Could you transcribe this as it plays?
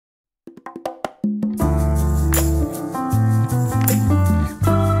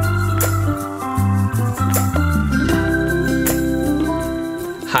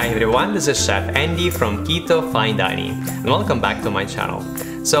Hi everyone, this is Chef Andy from Keto Fine Dining and welcome back to my channel.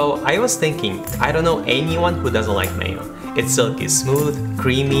 So I was thinking, I don't know anyone who doesn't like mayo. It's silky smooth,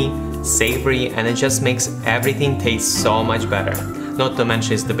 creamy, savory, and it just makes everything taste so much better. Not to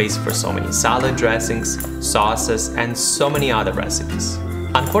mention it's the base for so many salad dressings, sauces, and so many other recipes.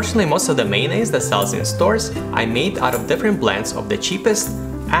 Unfortunately, most of the mayonnaise that sells in stores I made out of different blends of the cheapest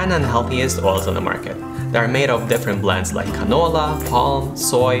and unhealthiest oils on the market. They are made of different blends like canola, palm,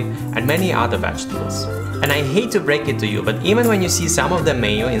 soy, and many other vegetables. And I hate to break it to you, but even when you see some of the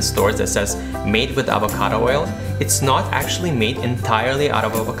mayo in stores that says made with avocado oil, it's not actually made entirely out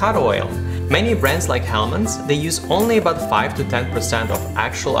of avocado oil. Many brands like Hellmann's, they use only about 5 to 10% of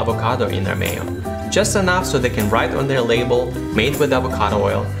actual avocado in their mayo. Just enough so they can write on their label, made with avocado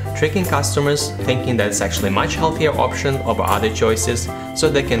oil, tricking customers thinking that it's actually a much healthier option over other choices so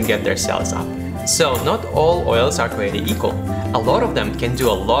they can get their sales up. So not all oils are created equal. A lot of them can do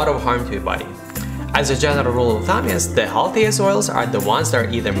a lot of harm to your body. As a general rule of thumb is, the healthiest oils are the ones that are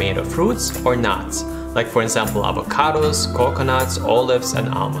either made of fruits or nuts, like for example avocados, coconuts, olives, and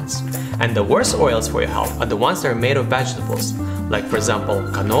almonds. And the worst oils for your health are the ones that are made of vegetables, like for example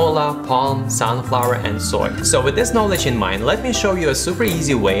canola, palm, sunflower, and soy. So with this knowledge in mind, let me show you a super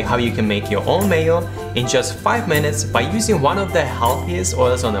easy way how you can make your own mayo in just 5 minutes by using one of the healthiest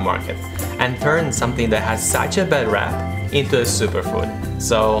oils on the market and turn something that has such a bad rap into a superfood.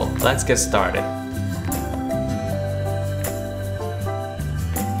 So let's get started.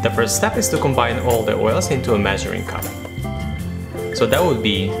 The first step is to combine all the oils into a measuring cup. So that would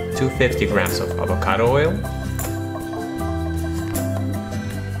be 250 grams of avocado oil,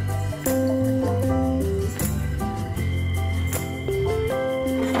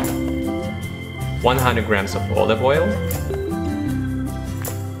 100 grams of olive oil,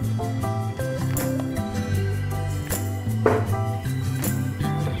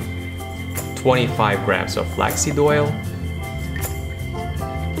 25 grams of flax-seed oil,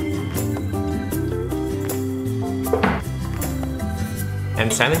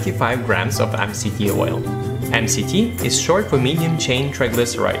 and 75 grams of M.C.T oil. M.C.T is short for medium chain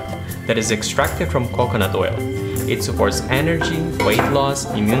triglyceride that is extracted from coconut oil. It supports energy, weight loss,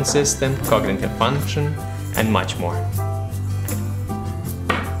 immune system, cognitive function, and much more.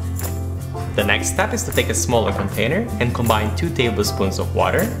 The next step is to take a smaller container and combine 2 tablespoons of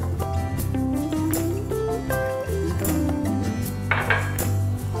water,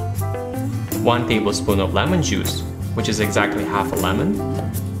 1 tablespoon of lemon juice, which is exactly half a lemon,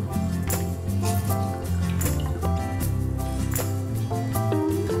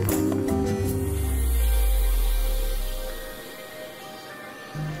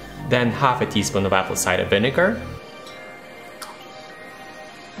 then half a teaspoon of apple cider vinegar,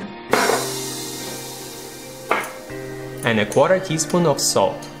 and a 1/4 teaspoon of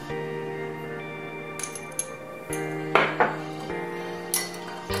salt.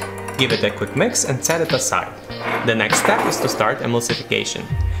 Give it a quick mix and set it aside. The next step is to start emulsification.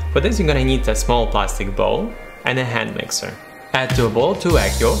 For this you're gonna need a small plastic bowl and a hand mixer. Add to a bowl 2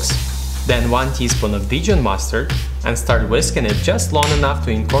 egg yolks, then 1 teaspoon of Dijon Mustard, and start whisking it just long enough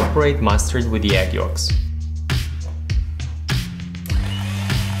to incorporate mustard with the egg yolks.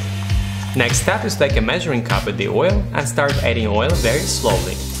 Next step is to take a measuring cup with the oil and start adding oil very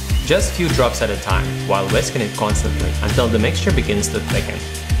slowly, just a few drops at a time, while whisking it constantly until the mixture begins to thicken.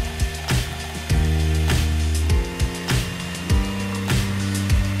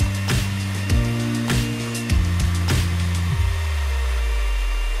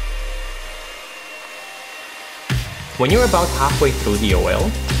 When you're about halfway through the oil,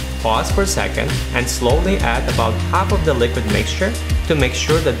 pause for a second and slowly add about half of the liquid mixture to make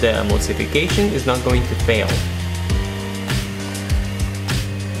sure that the emulsification is not going to fail.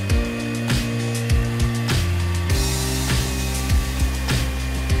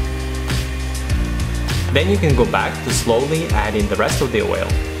 Then you can go back to slowly add in the rest of the oil,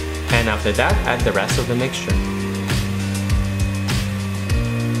 and after that add the rest of the mixture.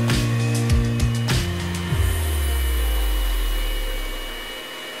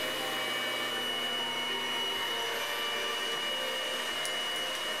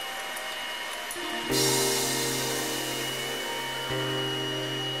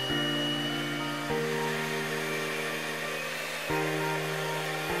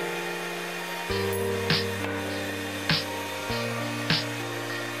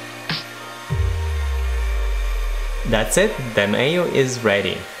 That's it, the mayo is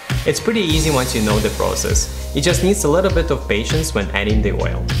ready. It's pretty easy once you know the process. It just needs a little bit of patience when adding the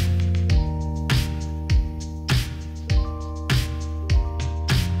oil.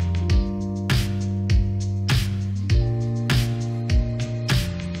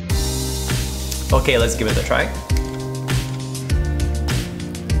 Okay, let's give it a try.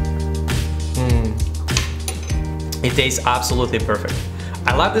 It tastes absolutely perfect.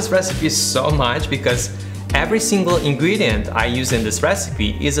 I love this recipe so much because every single ingredient I use in this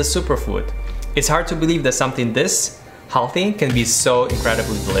recipe is a superfood. It's hard to believe that something this healthy can be so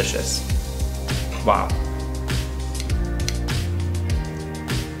incredibly delicious. Wow.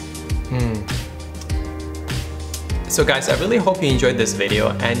 So guys, I really hope you enjoyed this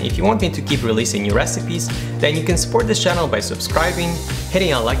video, and if you want me to keep releasing new recipes, then you can support this channel by subscribing,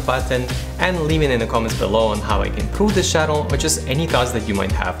 hitting a like button, and leaving in the comments below on how I can improve this channel or just any thoughts that you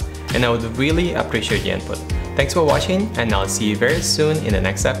might have, and I would really appreciate your input. Thanks for watching, and I'll see you very soon in the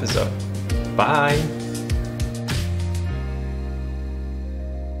next episode. Bye!